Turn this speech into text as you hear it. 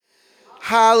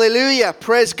Hallelujah.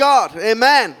 Praise God.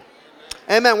 Amen.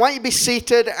 Amen. Why don't you be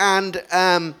seated, and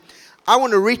I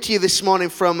want to read to you this morning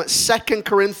from 2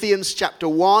 Corinthians chapter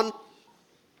 1.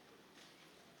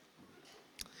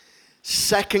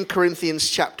 2 Corinthians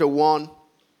chapter 1.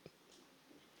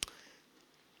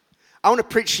 I want to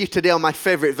preach to you today on my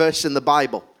favorite verse in the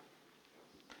Bible.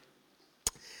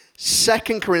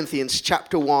 2 Corinthians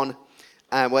chapter 1.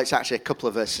 Well, it's actually a couple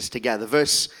of verses together.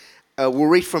 We'll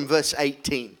read from verse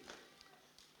 18.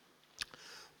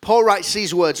 Paul writes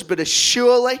these words, "But as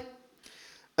surely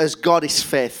as God is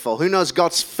faithful." Who knows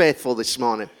God's faithful this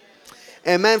morning?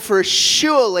 Amen. For as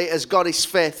surely as God is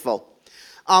faithful,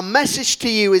 our message to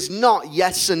you is not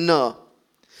yes and no.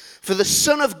 For the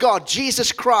Son of God,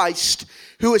 Jesus Christ,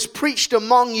 who was preached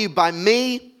among you by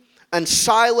me and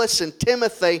Silas and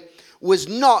Timothy, was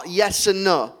not yes and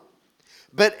no.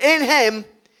 But in him,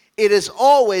 it has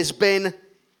always been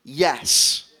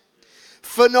yes.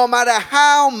 For no matter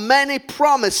how many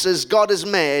promises God has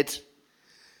made,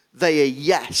 they are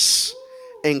yes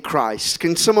in Christ.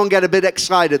 Can someone get a bit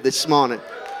excited this morning?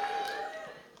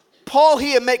 Paul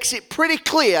here makes it pretty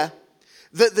clear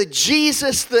that the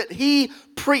Jesus that he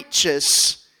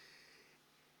preaches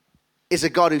is a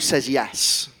God who says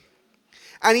yes.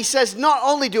 And he says, not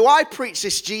only do I preach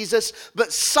this Jesus,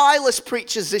 but Silas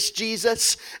preaches this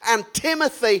Jesus, and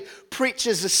Timothy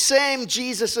preaches the same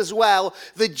Jesus as well.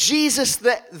 The Jesus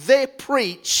that they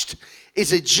preached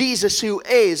is a Jesus who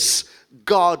is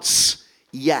God's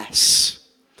yes.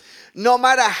 No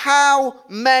matter how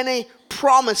many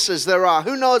promises there are.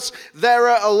 Who knows there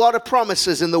are a lot of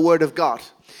promises in the Word of God.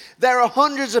 There are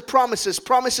hundreds of promises,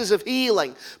 promises of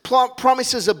healing,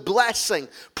 promises of blessing,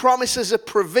 promises of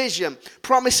provision,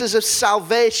 promises of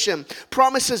salvation,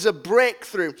 promises of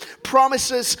breakthrough,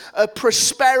 promises of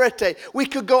prosperity. We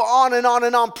could go on and on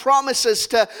and on. Promises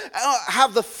to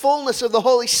have the fullness of the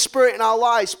Holy Spirit in our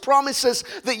lives. Promises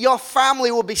that your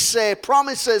family will be saved.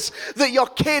 Promises that your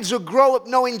kids will grow up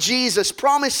knowing Jesus.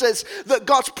 Promises that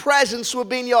God's presence will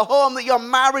be in your home, that your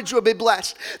marriage will be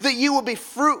blessed, that you will be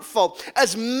fruitful.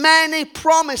 As many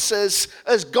promises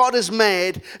as God has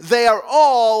made, they are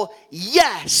all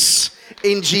yes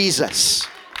in Jesus.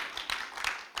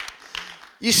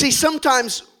 You see,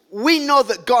 sometimes we know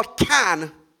that God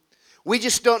can, we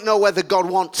just don't know whether God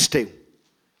wants to.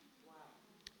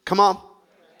 Come on.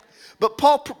 But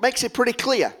Paul makes it pretty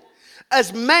clear.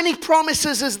 As many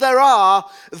promises as there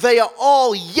are, they are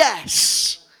all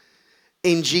yes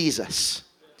in Jesus.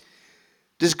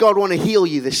 Does God want to heal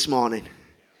you this morning?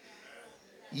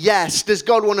 Yes. Does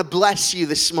God want to bless you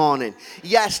this morning?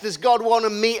 Yes. Does God want to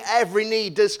meet every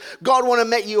need? Does God want to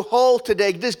make you whole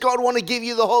today? Does God want to give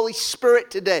you the Holy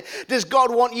Spirit today? Does God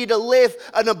want you to live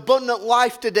an abundant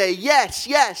life today? Yes,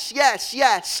 yes, yes,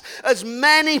 yes. As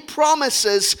many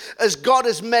promises as God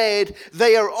has made,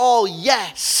 they are all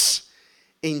yes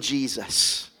in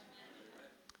Jesus.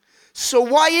 So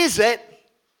why is it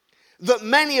that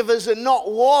many of us are not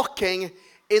walking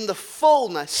in the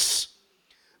fullness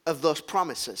of those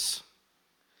promises?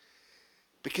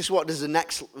 Because what does the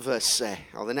next verse say,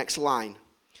 or the next line?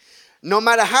 No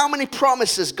matter how many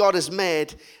promises God has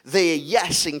made, they are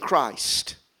yes in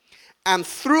Christ. And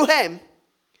through him,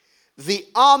 the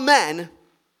Amen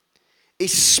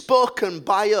is spoken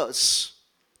by us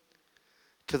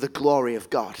to the glory of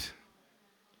God.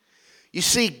 You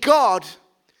see, God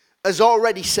has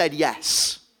already said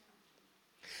yes.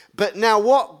 But now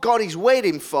what God is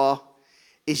waiting for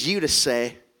is you to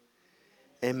say,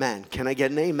 amen. Can I get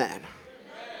an amen? Amen?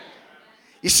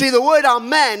 You see, the word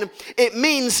amen, it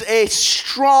means a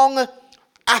strong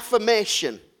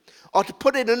affirmation. Or to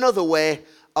put it another way,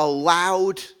 a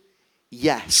loud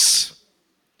yes.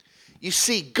 You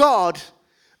see, God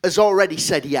has already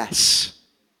said yes.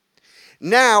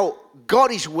 Now,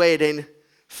 God is waiting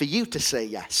for you to say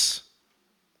yes.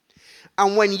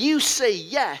 And when you say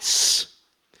yes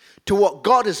to what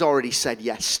God has already said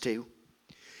yes to,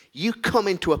 you come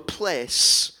into a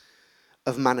place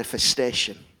of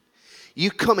manifestation. You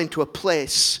come into a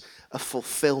place of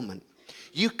fulfillment.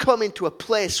 You come into a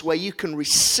place where you can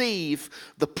receive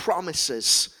the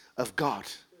promises of God.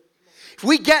 If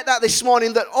we get that this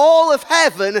morning, that all of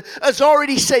heaven has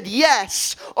already said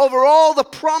yes over all the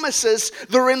promises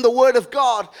that are in the Word of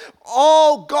God,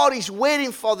 all God is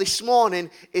waiting for this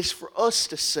morning is for us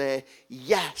to say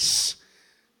yes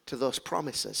to those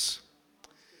promises.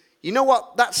 You know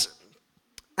what? That's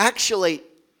actually,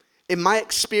 in my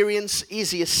experience,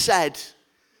 easier said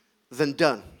than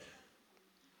done.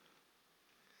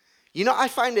 You know, I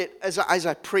find it as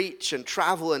I preach and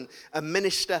travel and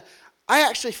minister, I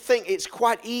actually think it's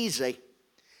quite easy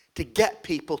to get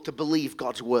people to believe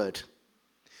God's word.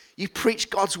 You preach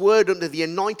God's word under the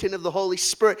anointing of the Holy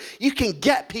Spirit. You can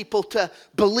get people to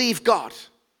believe God.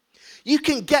 You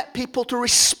can get people to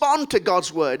respond to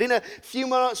God's word. In a few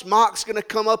minutes, Mark's going to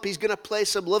come up. He's going to play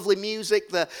some lovely music.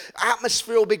 The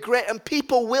atmosphere will be great, and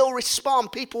people will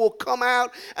respond. People will come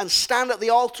out and stand at the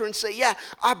altar and say, yeah,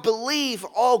 I believe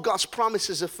all God's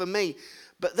promises are for me.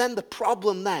 But then the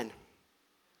problem then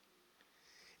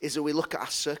is that we look at our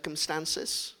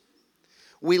circumstances.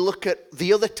 We look at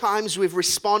the other times we've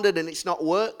responded and it's not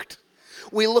worked.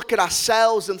 We look at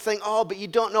ourselves and think, oh, but you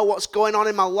don't know what's going on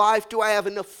in my life. Do I have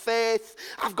enough faith?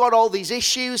 I've got all these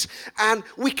issues. And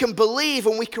we can believe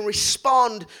and we can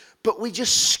respond, but we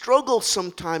just struggle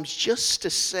sometimes just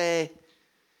to say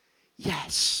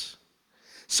yes.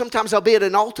 Sometimes I'll be at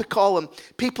an altar call and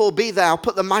people will be there. I'll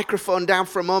put the microphone down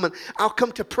for a moment. I'll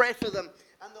come to pray for them.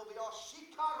 And they'll be all,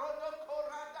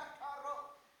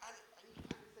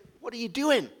 what are you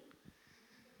doing?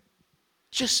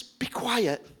 Just be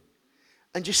quiet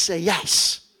and just say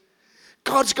yes.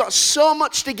 God's got so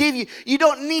much to give you. You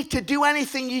don't need to do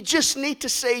anything. You just need to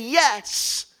say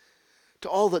yes to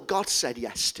all that God said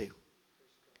yes to.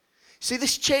 See,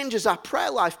 this changes our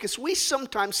prayer life because we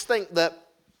sometimes think that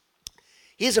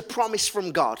here's a promise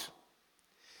from God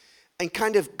and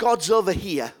kind of God's over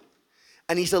here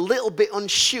and he's a little bit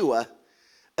unsure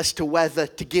as to whether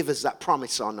to give us that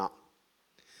promise or not.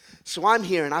 So I'm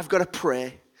here and I've got to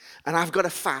pray and I've got to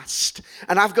fast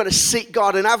and I've got to seek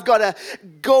God and I've got to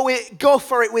go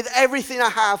for it with everything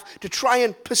I have to try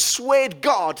and persuade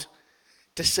God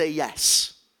to say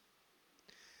yes.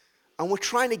 And we're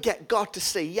trying to get God to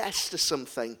say yes to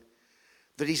something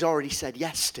that he's already said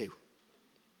yes to.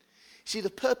 See,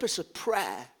 the purpose of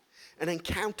prayer, an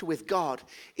encounter with God,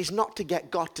 is not to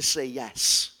get God to say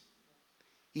yes.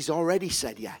 He's already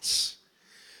said yes.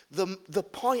 The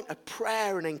point of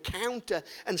prayer and encounter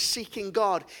and seeking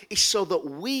God is so that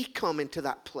we come into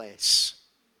that place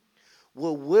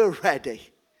where we're ready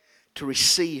to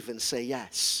receive and say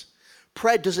yes.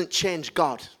 Prayer doesn't change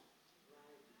God.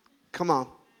 Come on.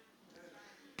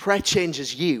 Prayer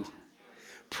changes you.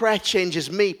 Prayer changes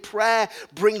me. Prayer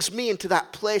brings me into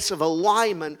that place of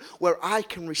alignment where I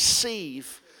can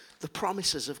receive the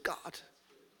promises of God.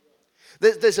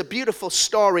 There's a beautiful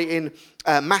story in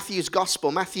Matthew's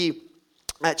Gospel, Matthew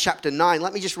chapter 9.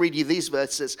 Let me just read you these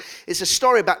verses. It's a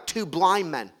story about two blind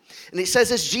men. And it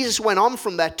says, as Jesus went on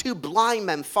from there, two blind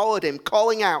men followed him,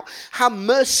 calling out, have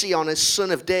mercy on us, son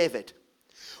of David.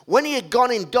 When he had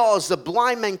gone indoors, the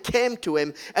blind men came to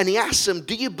him, and he asked them,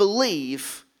 do you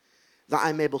believe that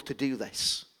I'm able to do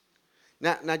this?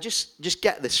 Now just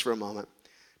get this for a moment.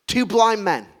 Two blind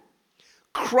men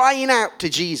crying out to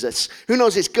Jesus. Who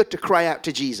knows it's good to cry out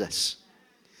to Jesus?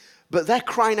 But their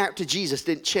crying out to Jesus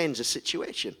didn't change the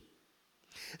situation.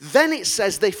 Then it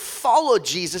says they followed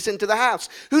Jesus into the house.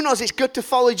 Who knows it's good to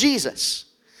follow Jesus?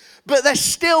 But they're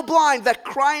still blind. They're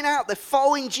crying out. They're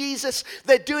following Jesus.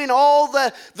 They're doing all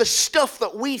the stuff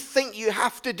that we think you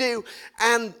have to do.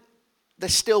 And they're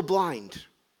still blind.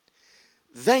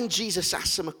 Then Jesus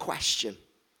asked them a question.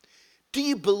 Do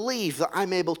you believe that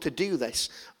I'm able to do this?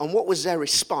 And what was their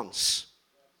response?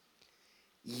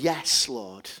 Yes,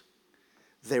 Lord,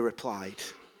 they replied.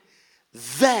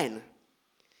 Then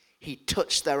he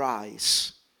touched their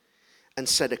eyes and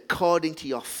said, according to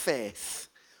your faith,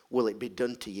 will it be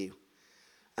done to you?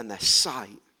 And their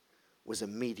sight was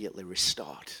immediately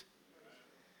restored.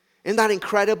 Isn't that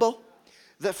incredible?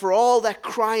 That for all their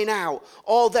crying out,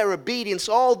 all their obedience,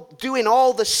 all doing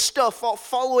all the stuff, all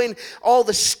following all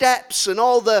the steps and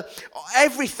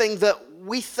everything that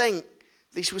we think,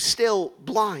 these were still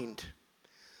blind.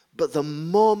 But the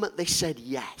moment they said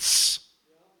yes,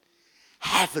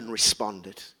 heaven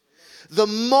responded. The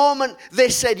moment they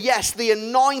said yes, the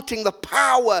anointing, the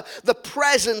power, the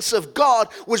presence of God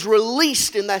was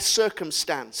released in their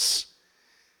circumstance.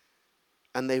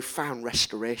 And they found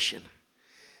restoration.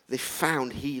 They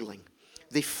found healing.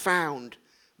 They found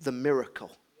the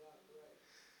miracle.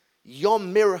 Your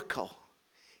miracle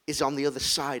is on the other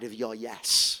side of your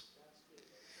yes.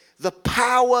 The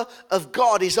power of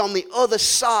God is on the other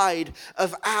side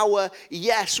of our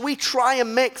yes. We try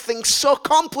and make things so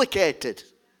complicated.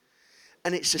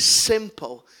 And it's as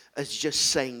simple as just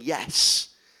saying yes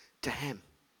to him.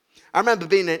 I remember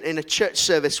being in a church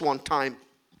service one time,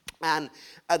 and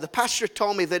the pastor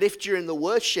told me that if during the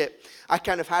worship I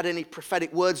kind of had any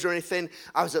prophetic words or anything,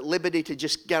 I was at liberty to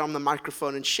just get on the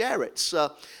microphone and share it.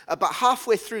 So about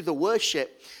halfway through the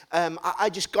worship,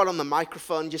 I just got on the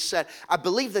microphone and just said, I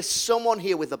believe there's someone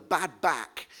here with a bad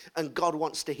back and God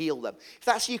wants to heal them. If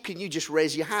that's you, can you just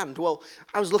raise your hand? Well,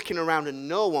 I was looking around and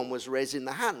no one was raising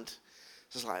the hand.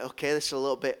 I was like, okay, this is a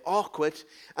little bit awkward.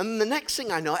 And then the next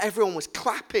thing I know, everyone was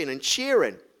clapping and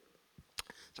cheering.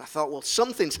 So I thought, well,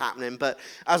 something's happening, but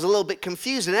I was a little bit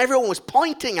confused, and everyone was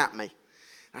pointing at me.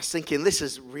 I was thinking, this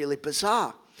is really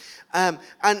bizarre. And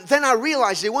then I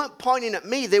realized they weren't pointing at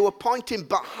me, they were pointing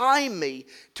behind me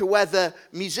to where the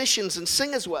musicians and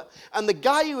singers were. And the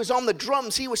guy who was on the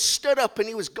drums, he was stood up and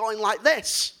he was going like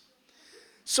this.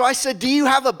 So I said, do you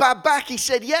have a bad back? He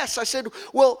said, yes. I said,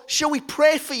 well, shall we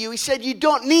pray for you? He said, you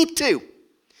don't need to.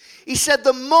 He said,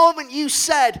 the moment you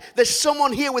said there's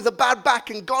someone here with a bad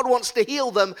back and God wants to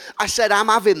heal them, I said, I'm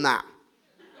having that.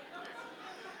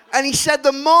 And he said,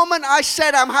 the moment I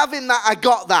said I'm having that, I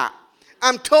got that.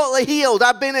 I'm totally healed.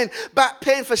 I've been in back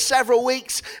pain for several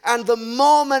weeks. And the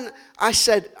moment I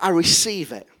said, I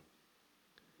receive it,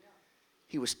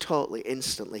 he was totally,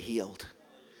 instantly healed.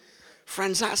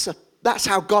 Friends, that's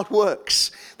how God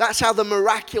works. That's how the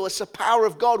miraculous, the power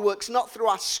of God works. Not through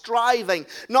our striving,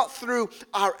 not through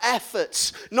our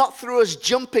efforts, not through us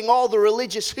jumping all the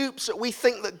religious hoops that we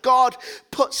think that God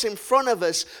puts in front of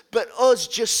us, but us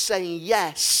just saying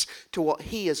yes to what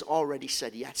he has already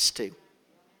said yes to.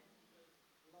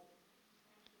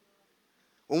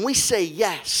 When we say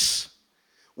yes,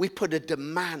 we put a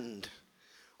demand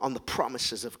on the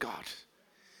promises of God.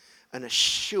 And as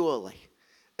surely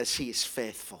as he is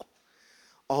faithful,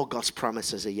 all God's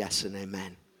promises are yes and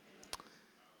amen.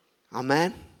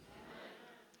 Amen?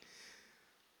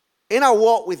 In our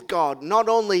walk with God, not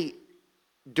only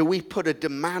do we put a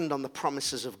demand on the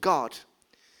promises of God,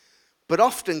 but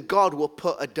often God will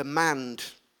put a demand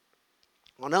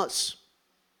on us.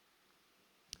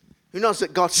 Who knows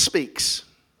that God speaks?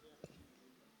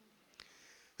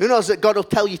 Who knows that God will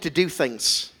tell you to do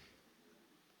things?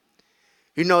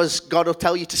 Who knows God will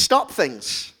tell you to stop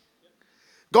things?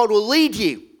 God will lead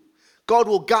you. God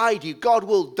will guide you. God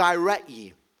will direct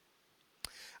you.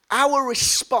 Our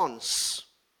response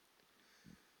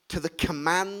to the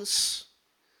commands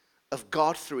of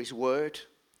God through his word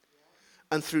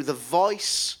and through the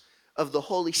voice of the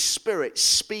Holy Spirit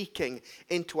speaking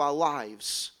into our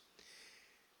lives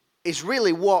is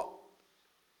really what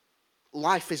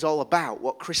life is all about,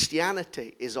 what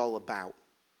Christianity is all about.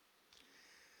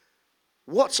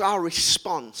 What's our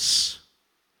response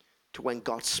to when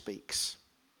God speaks?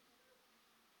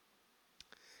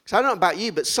 Because I don't know about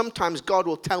you, but sometimes God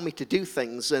will tell me to do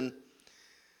things and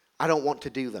I don't want to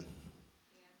do them.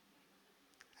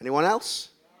 Anyone else?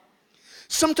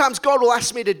 Sometimes God will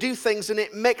ask me to do things and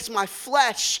it makes my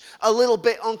flesh a little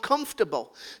bit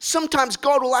uncomfortable. Sometimes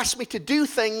God will ask me to do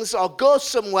things or go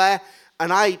somewhere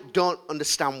and I don't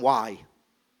understand why.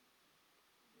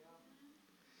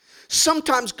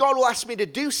 Sometimes God will ask me to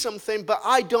do something, but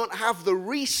I don't have the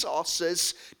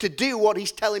resources to do what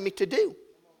he's telling me to do.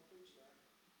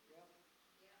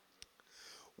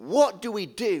 What do we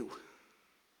do?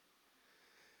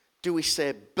 Do we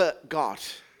say, but God?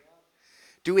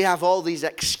 Do we have all these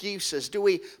excuses? Do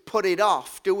we put it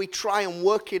off? Do we try and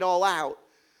work it all out?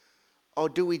 Or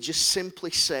do we just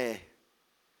simply say,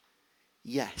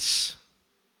 yes?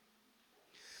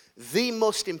 The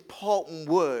most important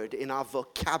word in our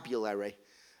vocabulary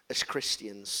as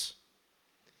Christians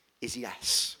is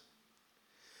yes.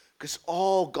 Because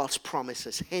all God's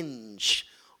promises hinge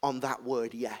on that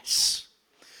word yes.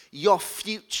 Your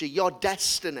future, your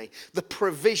destiny, the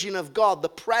provision of God, the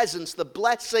presence, the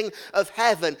blessing of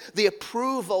heaven, the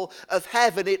approval of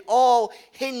heaven, it all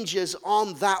hinges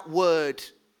on that word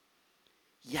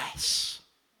yes.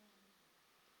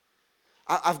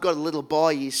 I've got a little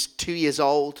boy, he's 2 years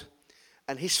old,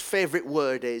 and his favorite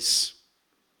word is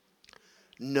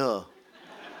no.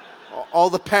 All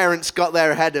the parents got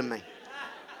there ahead of me.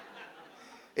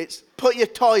 It's put your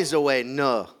toys away,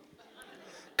 no.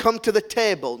 Come to the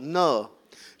table, no.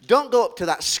 Don't go up to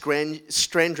that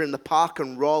stranger in the park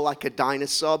and roar like a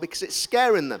dinosaur because it's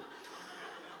scaring them.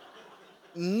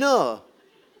 No.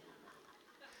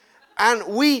 And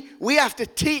we have to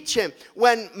teach him.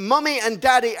 When mommy and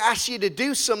daddy ask you to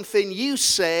do something, you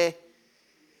say,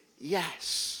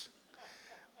 yes.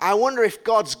 I wonder if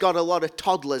God's got a lot of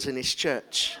toddlers in his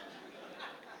church.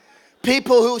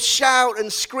 People who shout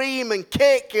and scream and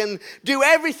kick and do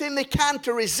everything they can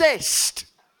to resist.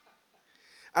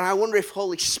 And I wonder if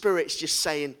Holy Spirit's just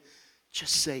saying,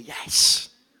 just say yes.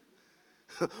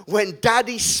 When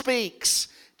daddy speaks,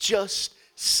 just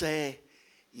say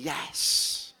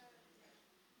yes.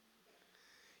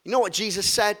 You know what Jesus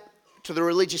said to the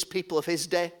religious people of his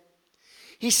day?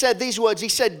 He said these words. He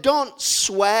said, don't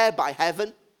swear by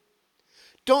heaven.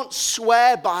 Don't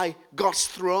swear by God's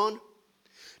throne.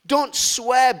 Don't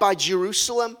swear by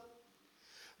Jerusalem.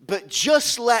 But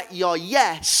just let your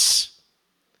yes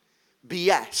be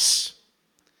yes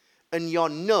and your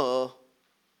no,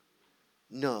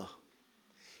 no.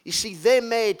 You see, they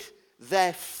made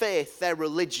their faith, their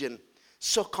religion,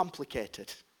 so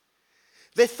complicated.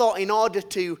 They thought in order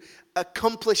to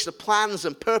accomplish the plans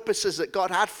and purposes that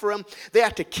God had for them, they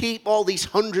had to keep all these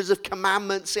hundreds of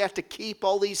commandments. They had to keep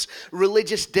all these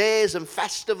religious days and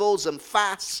festivals and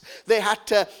fasts. They had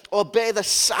to obey the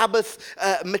Sabbath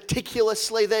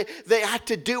meticulously. They had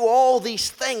to do all these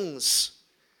things.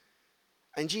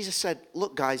 And Jesus said,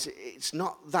 look, guys, it's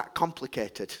not that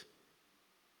complicated.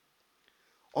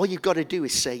 All you've got to do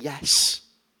is say yes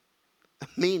and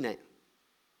mean it.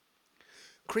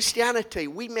 Christianity,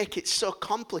 we make it so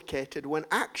complicated when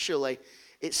actually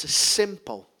it's as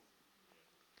simple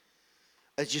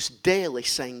as just daily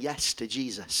saying yes to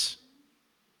Jesus.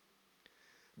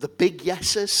 The big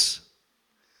yeses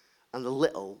and the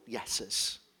little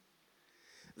yeses.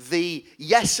 The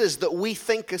yeses that we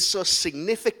think are so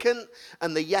significant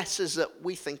and the yeses that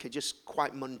we think are just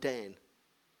quite mundane.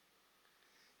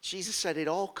 Jesus said it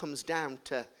all comes down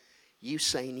to you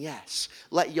saying yes.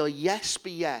 Let your yes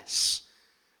be yes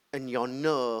and your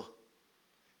no,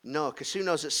 no. Because who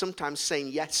knows that sometimes saying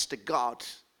yes to God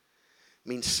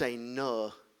means saying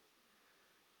no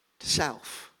to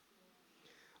self.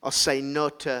 Or saying no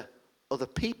to other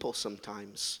people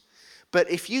sometimes. But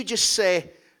if you just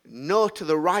say no to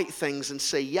the right things and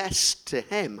say yes to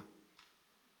Him,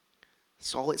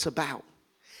 that's all it's about.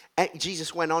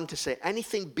 Jesus went on to say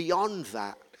anything beyond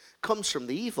that comes from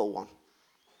the evil one.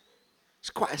 It's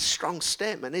quite a strong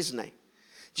statement, isn't it?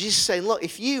 Jesus is saying, look,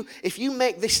 if you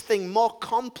make this thing more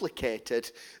complicated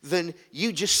than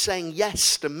you just saying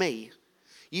yes to me,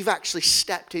 you've actually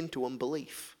stepped into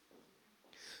unbelief.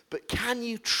 But can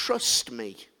you trust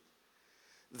me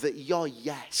that your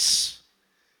yes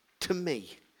to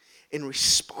me in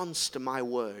response to my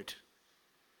word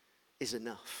is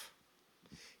enough?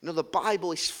 You know, the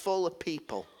Bible is full of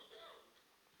people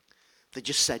that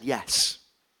just said yes.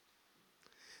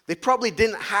 They probably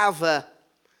didn't have a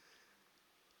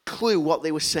clue what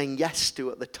they were saying yes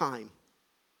to at the time.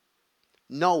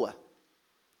 Noah,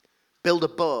 build a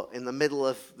boat in the middle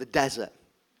of the desert.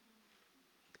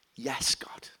 Yes,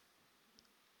 God.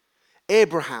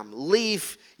 Abraham,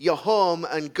 leave your home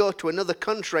and go to another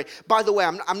country. By the way,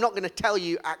 I'm not going to tell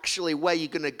you actually where you're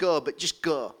going to go, but just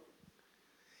go.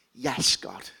 Yes,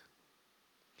 God.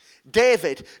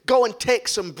 David, go and take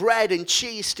some bread and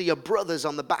cheese to your brothers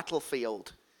on the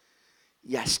battlefield.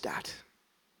 Yes, Dad.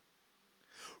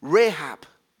 Rahab,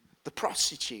 the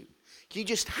prostitute, can you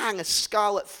just hang a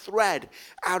scarlet thread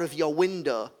out of your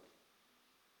window?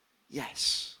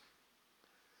 Yes.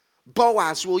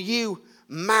 Boaz, will you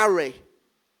marry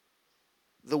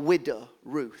the widow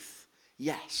Ruth?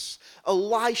 Yes.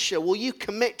 Elisha, will you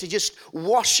commit to just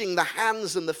washing the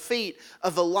hands and the feet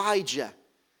of Elijah?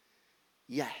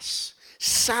 Yes.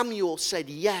 Samuel said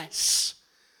yes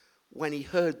when he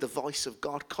heard the voice of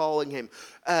God calling him.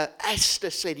 Esther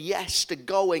said yes to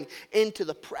going into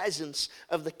the presence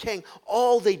of the king.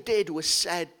 All they did was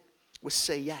say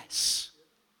yes.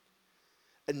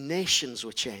 And nations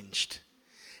were changed.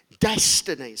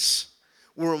 Destinies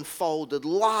were unfolded.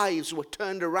 Lives were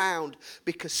turned around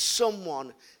because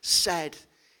someone said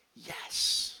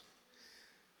yes.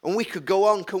 And we could go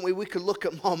on, couldn't we? We could look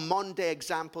at more Monday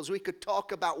examples. We could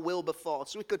talk about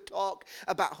Wilberforce. We could talk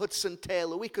about Hudson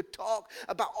Taylor. We could talk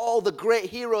about all the great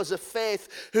heroes of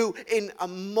faith who in a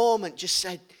moment just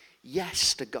said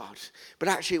yes to God. But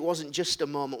actually it wasn't just a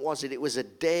moment, was it? It was a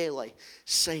daily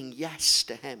saying yes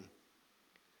to Him.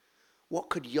 What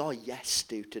could your yes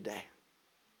do today?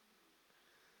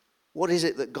 What is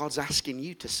it that God's asking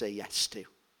you to say yes to?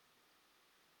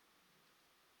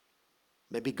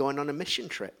 Maybe going on a mission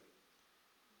trip.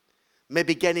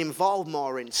 Maybe getting involved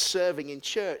more in serving in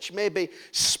church. Maybe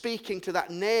speaking to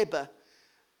that neighbor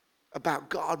about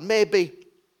God. Maybe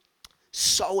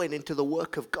sowing into the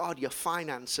work of God, your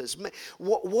finances.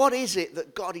 What is it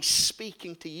that God is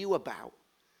speaking to you about?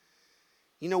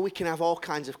 You know, we can have all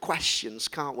kinds of questions,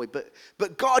 can't we? But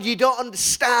God, you don't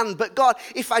understand. But God,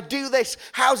 if I do this,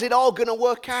 how's it all going to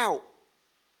work out?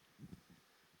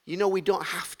 You know, we don't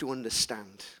have to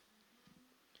understand.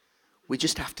 We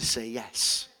just have to say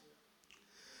yes.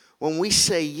 When we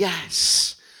say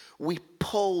yes, we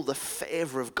pull the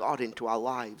favor of God into our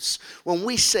lives. When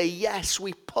we say yes,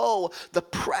 we pull the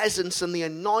presence and the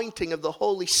anointing of the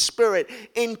Holy Spirit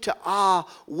into our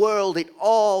world. It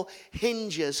all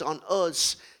hinges on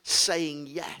us saying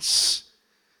yes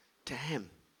to Him.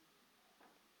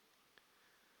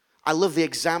 I love the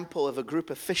example of a group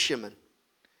of fishermen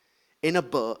in a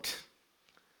boat.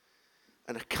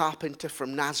 And a carpenter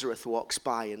from Nazareth walks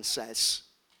by and says,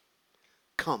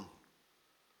 come,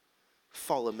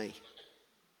 follow me.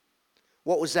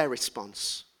 What was their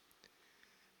response?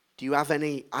 Do you have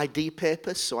any ID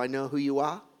papers so I know who you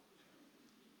are?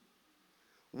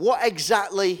 What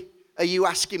exactly are you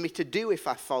asking me to do if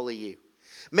I follow you?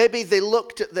 Maybe they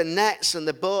looked at the nets and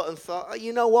the boat and thought, oh,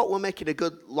 you know what, we're making a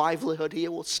good livelihood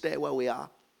here, we'll stay where we are.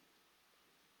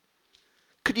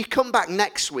 Could you come back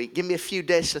next week? Give me a few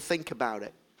days to think about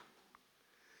it.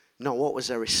 No, what was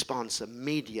their response?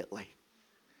 Immediately,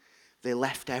 they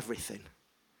left everything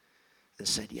and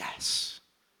said yes.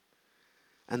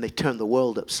 And they turned the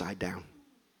world upside down.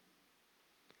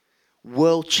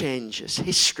 World changers,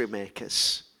 history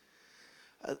makers,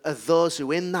 are those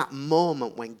who in that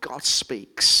moment when God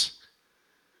speaks,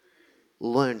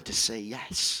 learn to say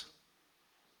yes.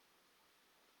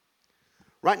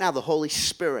 Right now, the Holy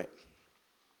Spirit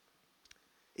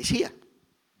is here.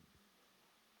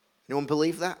 Anyone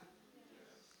believe that?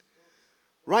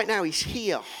 Right now, he's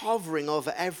here, hovering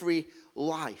over every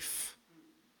life.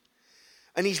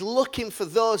 And he's looking for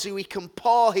those who he can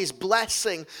pour his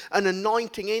blessing and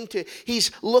anointing into. He's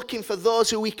looking for those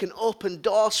who he can open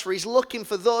doors for. He's looking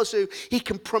for those who he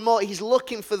can promote. He's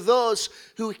looking for those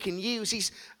who he can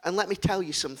use. And let me tell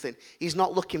you something. He's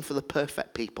not looking for the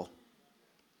perfect people.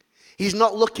 He's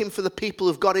not looking for the people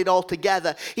who've got it all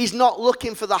together. He's not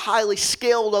looking for the highly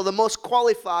skilled or the most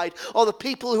qualified or the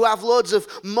people who have loads of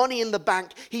money in the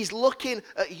bank. He's looking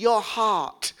at your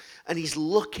heart. And he's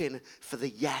looking for the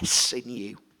yes in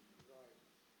you.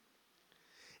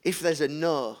 If there's a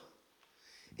no,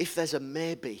 if there's a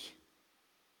maybe,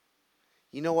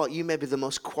 you know what? You may be the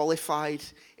most qualified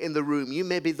in the room. You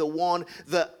may be the one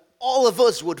that all of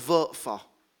us would vote for.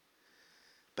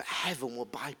 But heaven will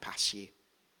bypass you.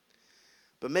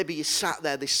 But maybe you sat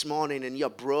there this morning and you're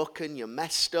broken, you're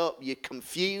messed up, you're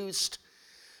confused.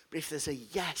 But if there's a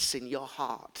yes in your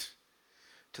heart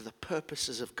to the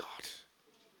purposes of God,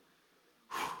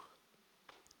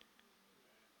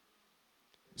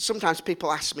 sometimes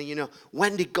people ask me,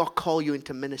 when did God call you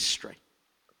into ministry?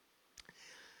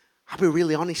 I'll be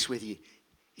really honest with you.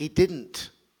 He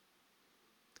didn't.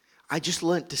 I just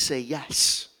learned to say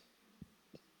yes.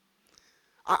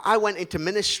 I went into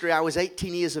ministry. I was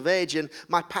 18 years of age, and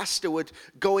my pastor would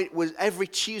every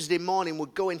Tuesday morning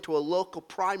would go into a local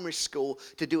primary school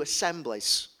to do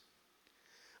assemblies.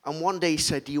 And one day he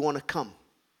said, do you want to come?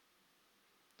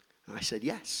 And I said,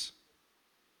 yes.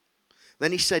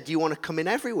 Then he said, do you want to come in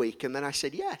every week? And then I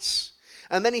said, yes.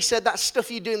 And then he said, that stuff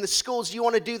you do in the schools, do you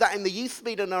want to do that in the youth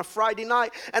meeting on a Friday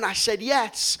night? And I said,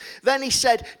 yes. Then he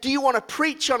said, do you want to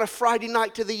preach on a Friday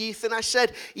night to the youth? And I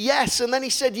said, yes. And then he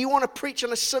said, do you want to preach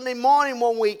on a Sunday morning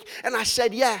one week? And I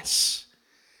said, yes.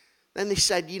 Then they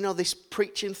said, this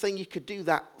preaching thing, you could do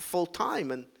that full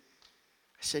time. And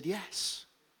I said, yes.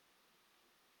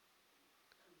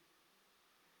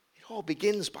 It all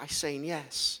begins by saying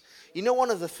yes.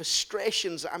 One of the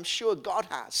frustrations that I'm sure God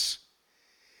has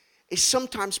is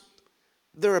sometimes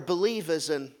there are believers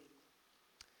and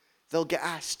they'll get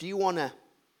asked, do you want to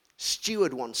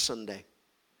steward one Sunday?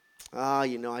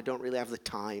 I don't really have the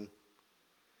time.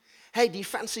 Hey, do you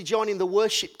fancy joining the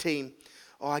worship team?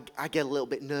 I get a little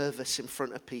bit nervous in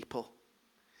front of people.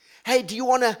 Hey, do you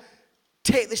want to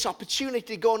take this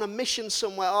opportunity to go on a mission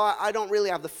somewhere? I don't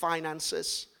really have the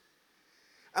finances.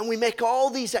 And we make all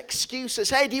these excuses.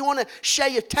 Hey, do you want to share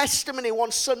your testimony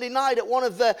one Sunday night at one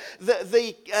of the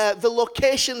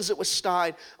locations that we're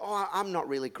starting? I'm not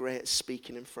really great at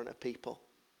speaking in front of people.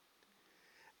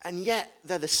 And yet,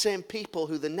 they're the same people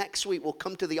who the next week will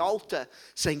come to the altar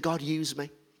saying, God, use me.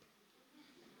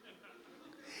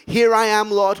 Here I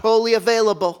am, Lord, wholly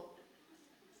available.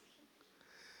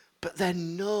 But their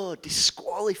no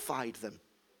disqualified them.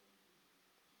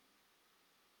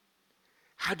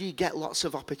 How do you get lots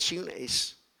of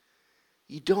opportunities?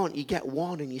 You don't. You get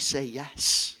one and you say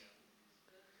yes.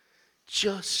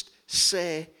 Just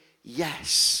say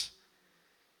yes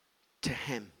to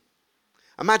him.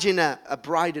 Imagine a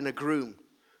bride and a groom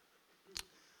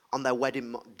on their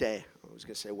wedding day. I was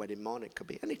going to say wedding morning. It could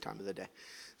be any time of the day.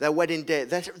 Their wedding day.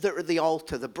 They're at the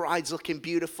altar. The bride's looking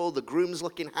beautiful. The groom's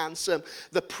looking handsome.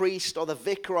 The priest or the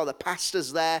vicar or the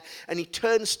pastor's there. And he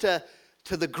turns to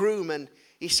the groom and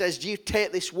he says, do you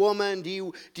take this woman?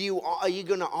 Are you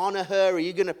going to honor her? Are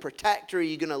you going to protect her? Are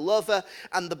you going to love her?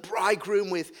 And the bridegroom,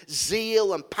 with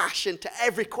zeal and passion to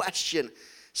every question,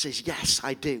 says, yes,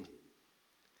 I do.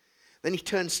 Then he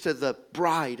turns to the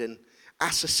bride and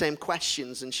asks the same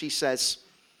questions. And she says,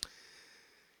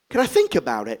 can I think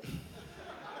about it?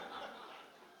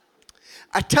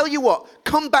 I tell you what,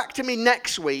 come back to me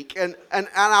next week and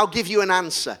I'll give you an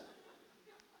answer.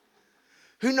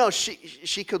 Who knows,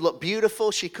 she could look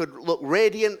beautiful, she could look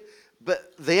radiant,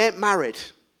 but they ain't married.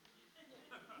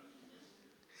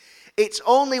 It's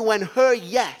only when her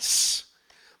yes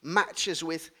matches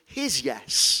with his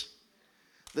yes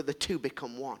that the two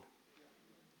become one.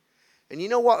 And you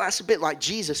know what? That's a bit like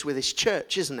Jesus with his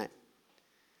church, isn't it?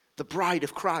 The bride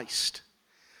of Christ.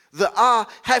 That our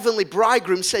heavenly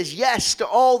bridegroom says yes to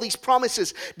all these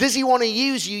promises. Does he want to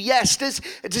use you? Yes.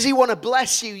 Does he want to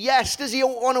bless you? Yes. Does he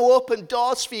want to open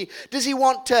doors for you? Does he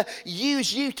want to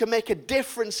use you to make a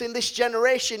difference in this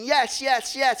generation? Yes,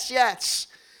 yes, yes, yes.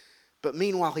 But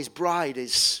meanwhile, his bride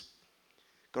is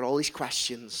got all these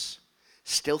questions,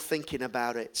 still thinking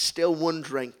about it, still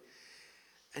wondering.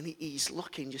 And he's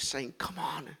looking, just saying, come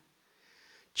on,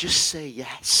 just say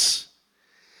yes.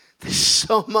 There's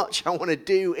so much I want to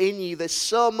do in you. There's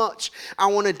so much I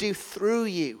want to do through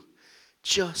you.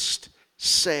 Just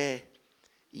say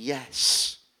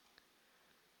yes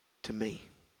to me. Do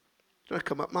you want to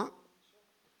come up, Mark?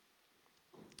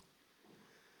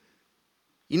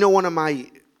 You know,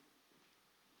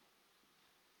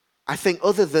 I think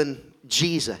other than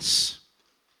Jesus,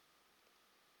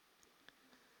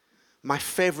 my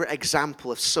favorite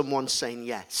example of someone saying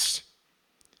yes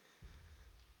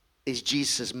is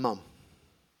Jesus' mum.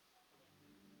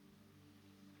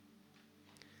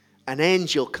 An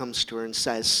angel comes to her and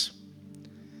says,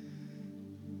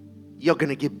 you're going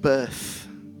to give birth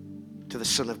to the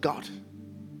Son of God.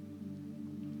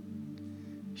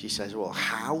 She says, well,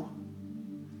 how?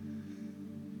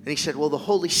 And he said, well, the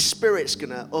Holy Spirit's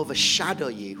going to overshadow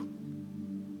you.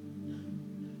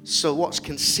 So what's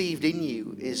conceived in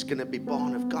you is going to be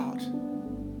born of God.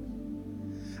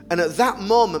 And at that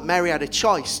moment, Mary had a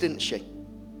choice, didn't she? Do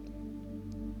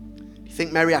you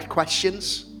think Mary had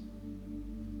questions?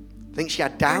 Think she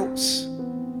had doubts?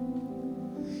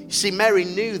 You see, Mary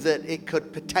knew that it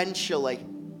could potentially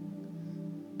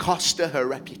cost her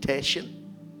reputation.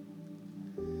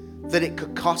 That it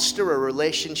could cost her a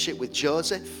relationship with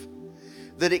Joseph.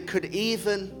 That it could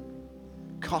even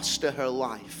cost her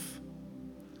life.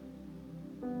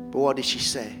 But what did she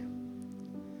say?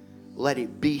 Let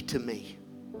it be to me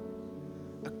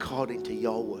according to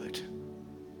your word.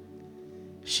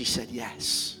 She said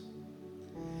yes.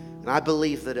 And I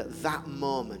believe that at that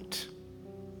moment,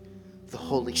 the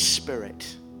Holy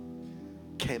Spirit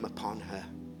came upon her.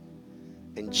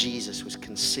 And Jesus was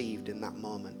conceived in that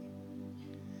moment.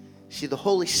 See, the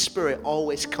Holy Spirit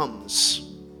always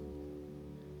comes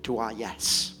to our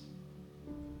yes.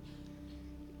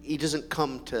 He doesn't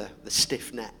come to the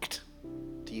stiff-necked,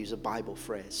 to use a Bible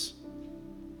phrase.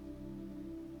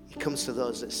 He comes to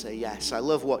those that say yes. I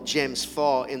love what James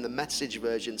 4 in the Message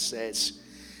version says.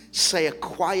 Say a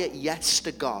quiet yes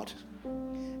to God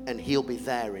and he'll be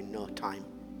there in no time.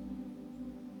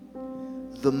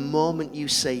 The moment you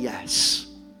say yes,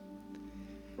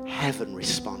 heaven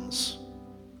responds.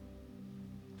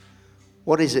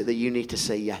 What is it that you need to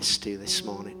say yes to this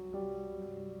morning?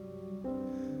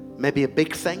 Maybe a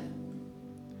big thing,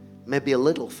 maybe a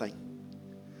little thing.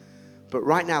 But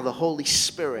right now, the Holy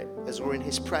Spirit, as we're in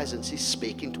his presence, is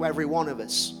speaking to every one of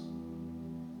us,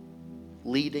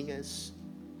 leading us,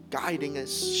 guiding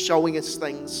us, showing us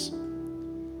things.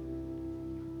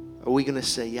 Are we going to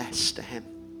say yes to him?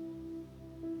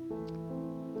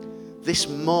 This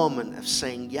moment of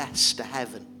saying yes to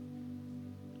heaven,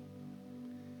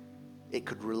 it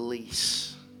could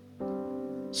release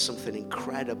something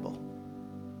incredible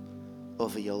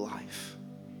over your life.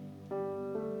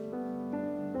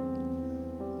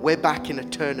 Way back in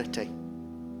eternity,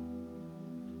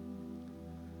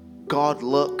 God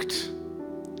looked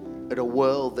at a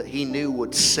world that he knew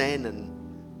would sin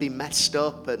and be messed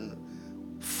up and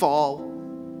fall.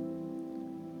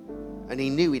 And he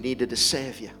knew he needed a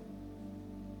savior.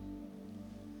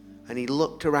 And he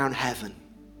looked around heaven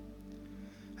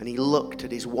and he looked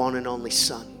at his one and only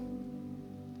son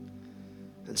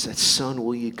and said, son,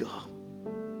 will you go?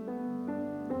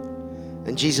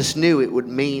 And Jesus knew it would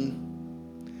mean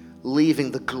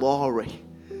leaving the glory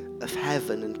of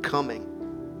heaven and coming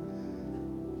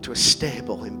to a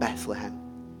stable in Bethlehem.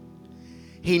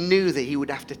 He knew that he would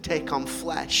have to take on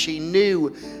flesh. He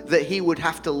knew that he would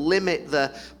have to limit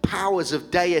the powers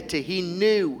of deity. He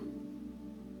knew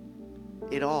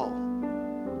it all.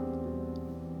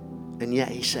 And yet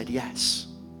he said yes.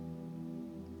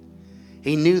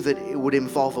 He knew that it would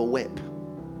involve a whip.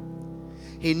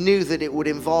 He knew that it would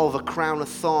involve a crown of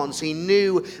thorns. He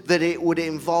knew that it would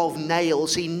involve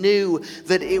nails. He knew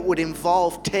that it would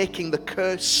involve taking the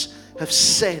curse of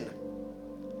sin.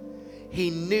 He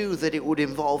knew that it would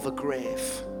involve a grave.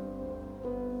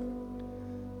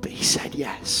 But he said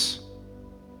yes.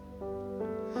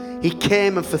 He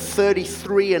came, and for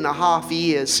 33 and a half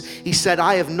years, he said,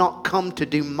 I have not come to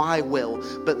do my will,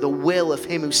 but the will of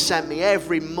him who sent me.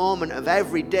 Every moment of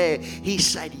every day, he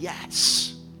said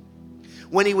yes.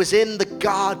 When he was in the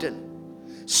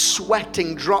garden,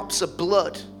 sweating drops of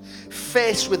blood,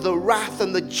 faced with the wrath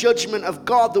and the judgment of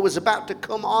God that was about to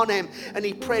come on him, and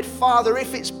he prayed, Father,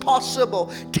 if it's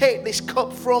possible, take this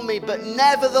cup from me, but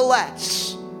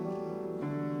nevertheless,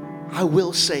 I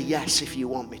will say yes if you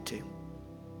want me to.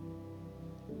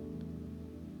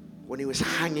 When he was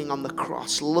hanging on the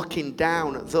cross, looking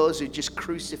down at those who just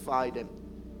crucified him,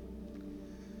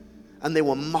 and they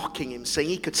were mocking him, saying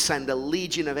he could send a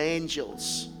legion of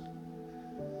angels,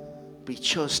 but he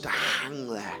chose to hang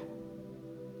there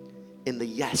in the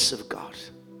yes of God.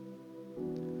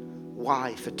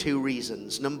 Why? For two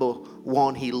reasons. Number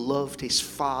one, he loved his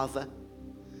Father,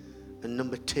 and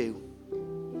number two,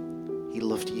 he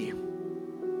loved you.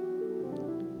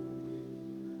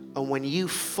 And when you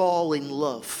fall in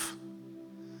love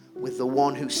with the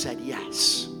one who said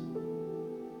yes,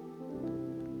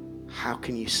 how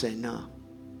can you say no?